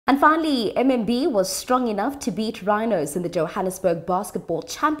And finally, MMB was strong enough to beat Rhinos in the Johannesburg Basketball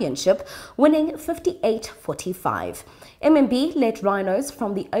Championship, winning 58-45. MMB led Rhinos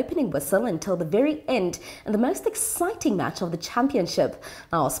from the opening whistle until the very end in the most exciting match of the championship.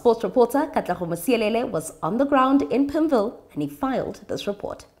 Our sports reporter Katlaho Masielele was on the ground in Pimville and he filed this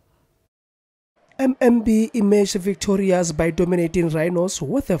report. MMB emerged victorious by dominating Rhinos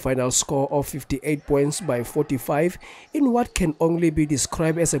with a final score of 58 points by 45 in what can only be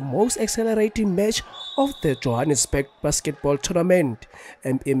described as the most accelerating match of the Johannesburg Basketball Tournament.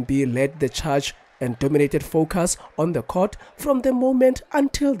 MMB led the charge and dominated focus on the court from the moment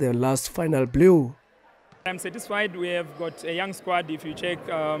until the last final blew. I'm satisfied. We have got a young squad. If you check,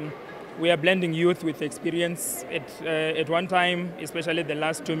 we are blending youth with experience. At one time, especially the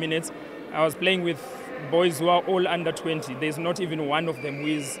last 2 minutes, I was playing with boys who are all under 20. There's not even one of them who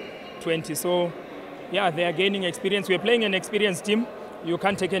is 20. So, yeah, they are gaining experience. We're playing an experienced team. You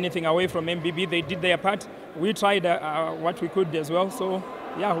can't take anything away from MBB. They did their part. We tried what we could as well. So,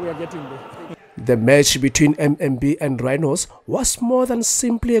 yeah, we are getting there. The match between MMB and Rhinos was more than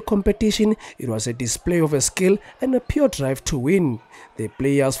simply a competition. It was a display of a skill and a pure drive to win. The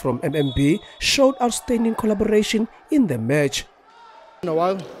players from MMB showed outstanding collaboration in the match. In a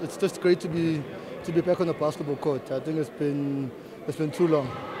while, it's just great to be back on the basketball court. I think it's been too long.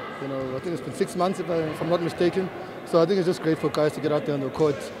 You know, I think it's been 6 months if I'm not mistaken. So I think it's just great for guys to get out there on the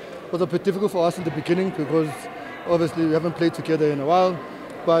court. It was a bit difficult for us in the beginning because obviously we haven't played together in a while.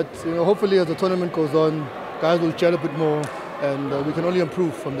 But you know, hopefully as the tournament goes on, guys will chat a bit more and we can only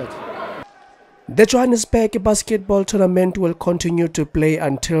improve from that. The Johannesburg Basketball Tournament will continue to play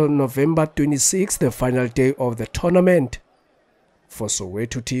until November 26, the final day of the tournament. For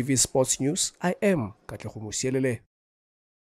Soweto TV Sports News, I am Katlaho Masielele.